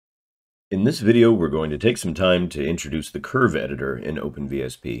In this video, we're going to take some time to introduce the curve editor in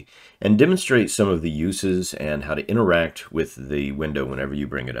OpenVSP and demonstrate some of the uses and how to interact with the window whenever you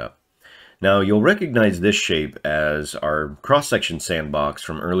bring it up. Now, you'll recognize this shape as our cross-section sandbox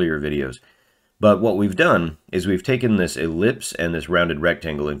from earlier videos, but what we've done is we've taken this ellipse and this rounded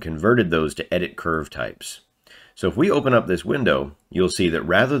rectangle and converted those to edit curve types. So if we open up this window, you'll see that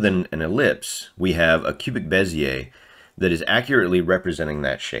rather than an ellipse, we have a cubic Bezier that is accurately representing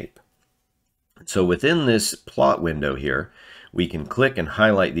that shape. So within this plot window here, we can click and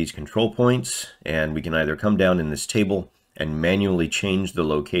highlight these control points, and we can either come down in this table and manually change the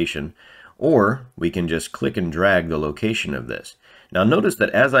location, or we can just click and drag the location of this. Now notice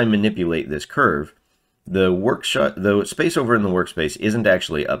that as I manipulate this curve, the space over in the workspace isn't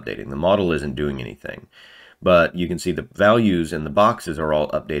actually updating. The model isn't doing anything. But you can see the values in the boxes are all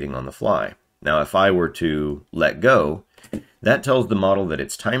updating on the fly. Now if I were to let go, that tells the model that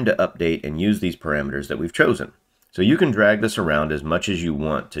it's time to update and use these parameters that we've chosen. So you can drag this around as much as you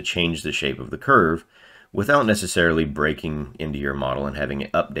want to change the shape of the curve without necessarily breaking into your model and having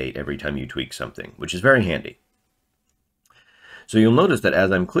it update every time you tweak something, which is very handy. So you'll notice that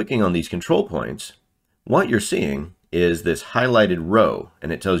as I'm clicking on these control points, what you're seeing is this highlighted row,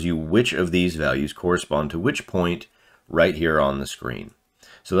 and it tells you which of these values correspond to which point right here on the screen.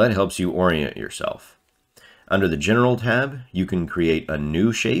 So that helps you orient yourself. Under the General tab, you can create a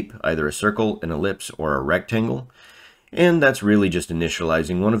new shape, either a circle, an ellipse, or a rectangle. And that's really just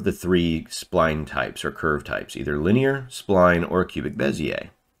initializing one of the three spline types or curve types, either linear, spline, or cubic Bezier,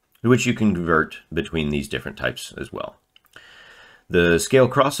 which you can convert between these different types as well. The Scale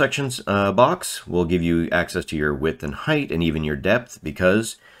Cross-Sections box will give you access to your width and height and even your depth,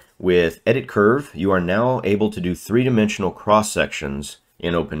 because with Edit Curve, you are now able to do three-dimensional cross-sections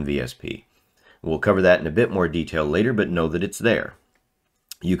in OpenVSP. We'll cover that in a bit more detail later, but know that it's there.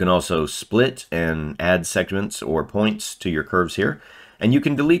 You can also split and add segments or points to your curves here, and you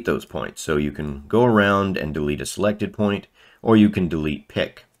can delete those points. So you can go around and delete a selected point, or you can delete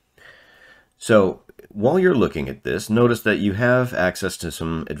pick. So while you're looking at this, notice that you have access to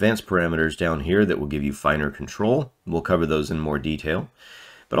some advanced parameters down here that will give you finer control. We'll cover those in more detail.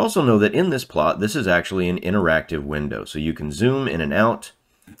 But also know that in this plot, this is actually an interactive window. So you can zoom in and out,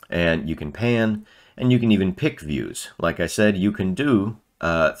 and you can pan, and you can even pick views. Like I said, you can do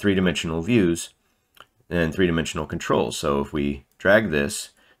three-dimensional views and three-dimensional controls. So if we drag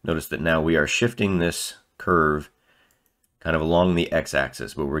this, notice that now we are shifting this curve kind of along the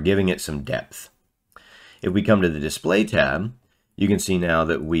x-axis, but we're giving it some depth. If we come to the Display tab, you can see now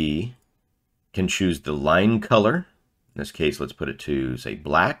that we can choose the line color. In this case, let's put it to, say,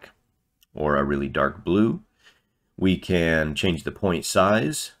 black or a really dark blue. We can change the point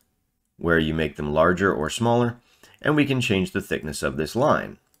size, where you make them larger or smaller, and we can change the thickness of this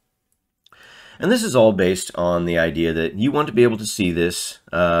line. And this is all based on the idea that you want to be able to see this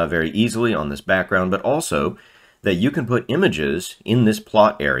very easily on this background, but also that you can put images in this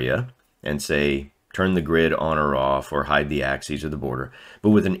plot area and say, turn the grid on or off, or hide the axes or the border. But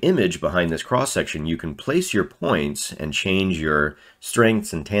with an image behind this cross-section, you can place your points and change your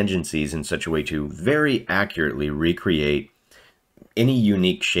strengths and tangencies in such a way to very accurately recreate any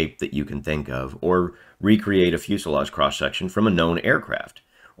unique shape that you can think of, or recreate a fuselage cross-section from a known aircraft,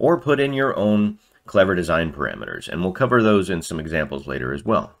 or put in your own clever design parameters. And we'll cover those in some examples later as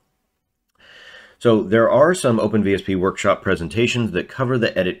well. So there are some OpenVSP workshop presentations that cover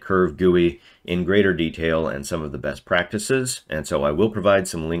the Edit Curve GUI in greater detail and some of the best practices, and so I will provide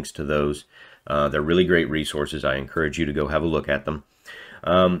some links to those. They're really great resources. I encourage you to go have a look at them.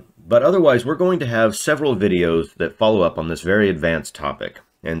 But otherwise, we're going to have several videos that follow up on this very advanced topic.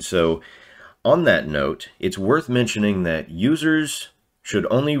 And so on that note, it's worth mentioning that users should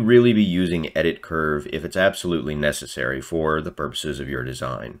only really be using Edit Curve if it's absolutely necessary for the purposes of your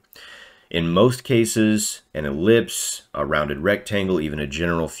design. In most cases, an ellipse, a rounded rectangle, even a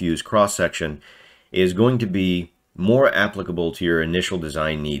general fused cross-section is going to be more applicable to your initial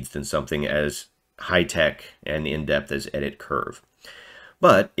design needs than something as high-tech and in-depth as Edit Curve.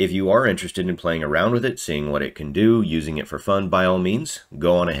 But if you are interested in playing around with it, seeing what it can do, using it for fun, by all means,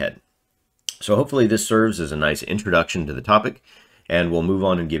 go on ahead. So hopefully this serves as a nice introduction to the topic, and we'll move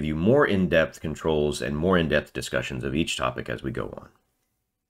on and give you more in-depth controls and more in-depth discussions of each topic as we go on.